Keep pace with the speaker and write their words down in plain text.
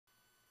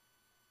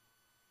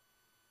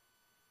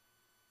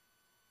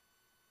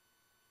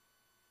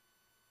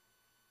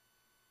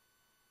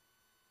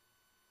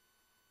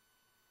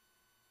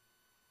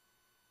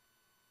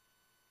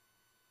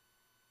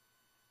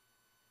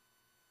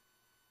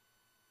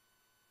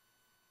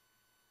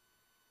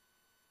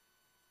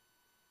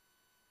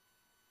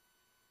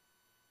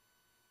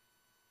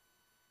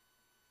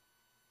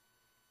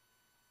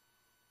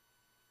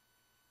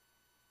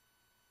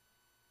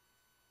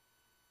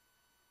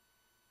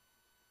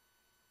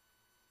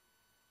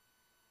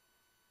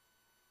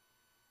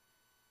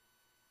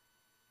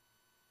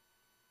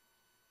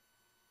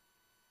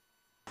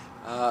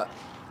I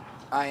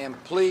am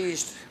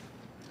pleased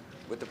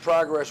with the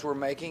progress we're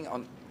making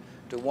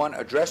to, one,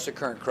 address the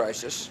current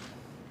crisis.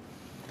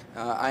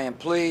 I am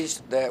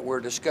pleased that we're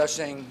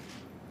discussing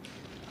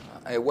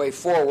a way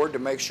forward to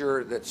make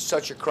sure that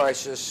such a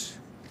crisis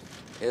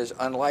is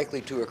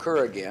unlikely to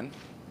occur again.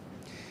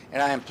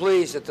 And I am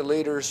pleased that the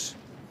leaders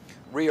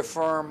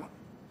reaffirm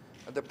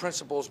the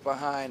principles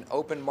behind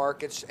open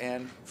markets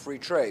and free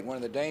trade. One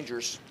of the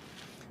dangers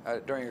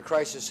during a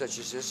crisis such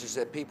as this is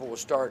that people will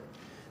start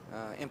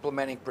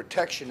implementing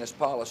protectionist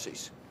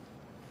policies.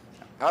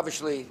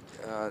 Obviously,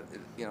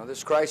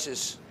 this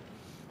crisis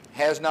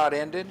has not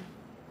ended.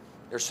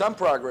 There's some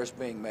progress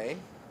being made,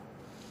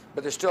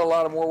 but there's still a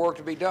lot of more work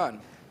to be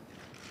done.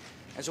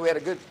 And so we had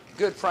a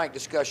good frank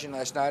discussion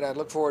last night. I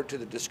look forward to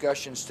the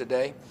discussions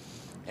today,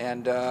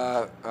 and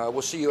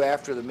we'll see you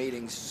after the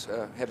meetings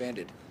have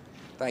ended.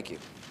 Thank you.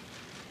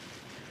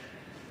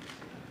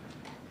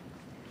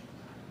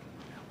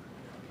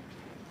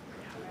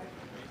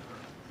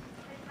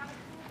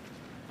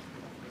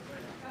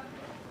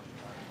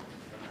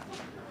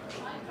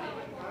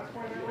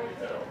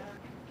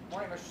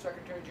 Morning, Mr.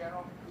 Secretary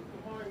General.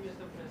 Good morning,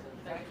 Mr. President.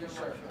 Thank you,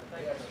 sir.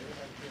 Thank Yes. you.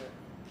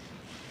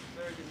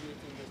 Very good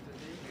meeting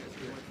yesterday. Thank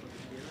you very much for the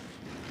dinner.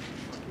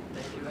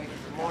 Thank you. Thank you.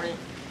 Good morning.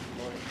 Good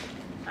morning.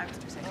 Hi,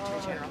 Mr.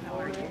 Secretary General. How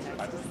are you?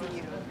 Nice to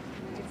see you.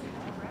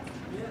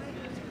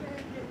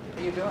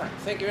 How you doing?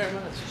 Thank you very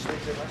much. Sleep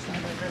good last night?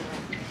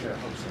 Yeah,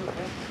 I hope so.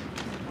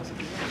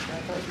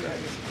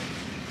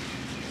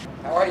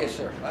 How are you,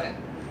 sir? Fine.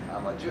 How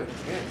about you?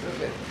 Good, real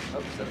good.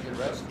 Hope you had a good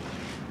rest.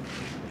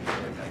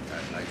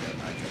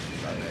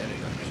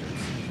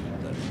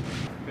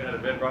 You had a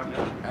bed brought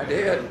down? I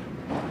did.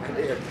 I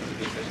did.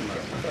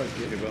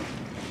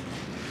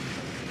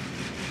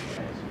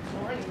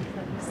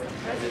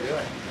 How you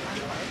doing?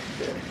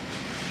 Good.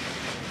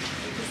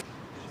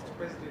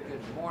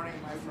 Good morning,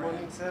 my friend. Good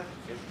morning, sir.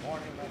 Good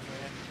morning, my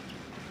friend.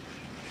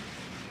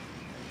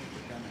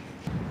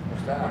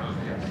 What's that?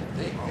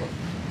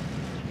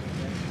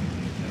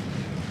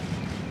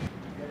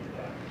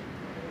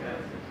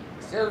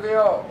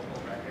 Silvio.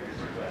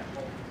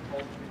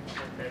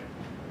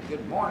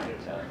 Good morning.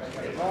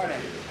 Good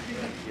morning.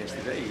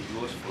 Yesterday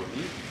it was for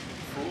me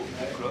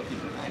 4 o'clock in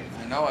the night.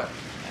 I know it.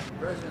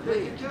 President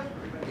Lee.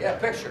 Yeah,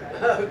 picture.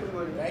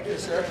 Thank you,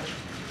 sir.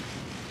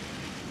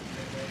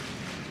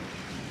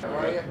 How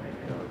are you? I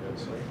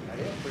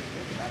did pretty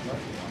good. Not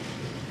much.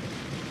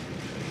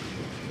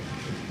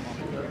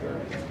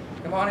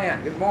 Come on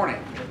in. Good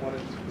morning.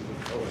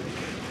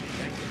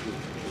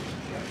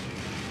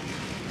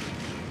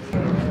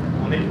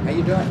 How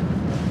you doing?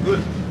 Good.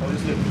 How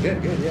is it?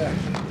 Good, good, yeah.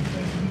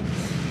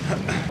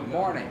 Good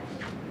morning.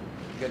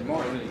 Good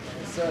morning.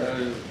 Yes,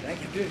 sir.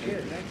 Thank you. Good,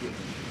 good. Thank you.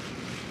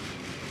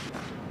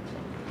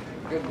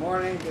 Good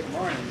morning. Good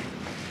morning.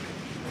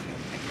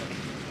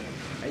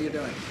 How you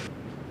doing?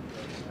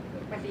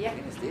 Buen día.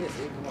 Buenos días,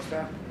 ¿sí? ¿Cómo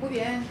está? Muy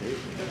bien. Sí.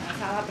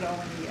 Cansada, pero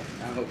buen día.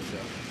 I hope so.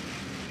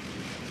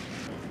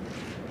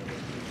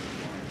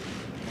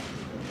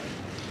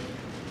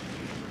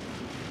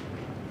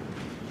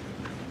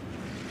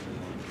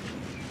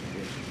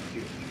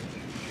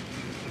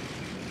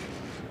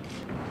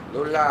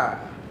 Lula.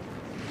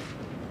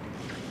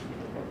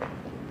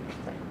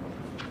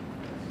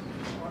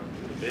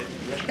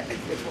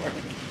 Good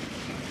morning.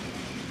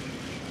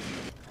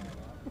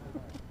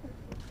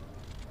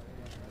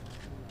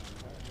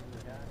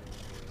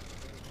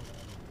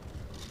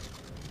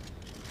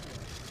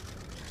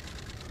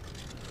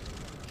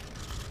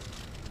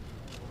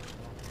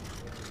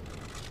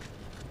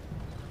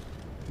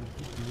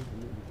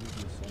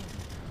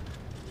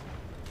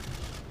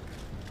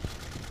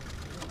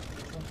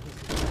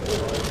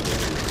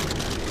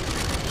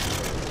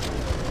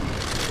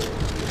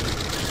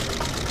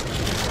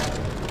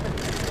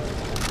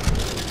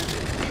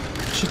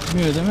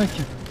 Çıkmıyor demek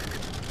ki.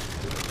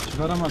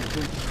 Çıkaramadık.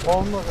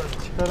 Olmadı.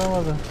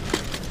 Çıkaramadı.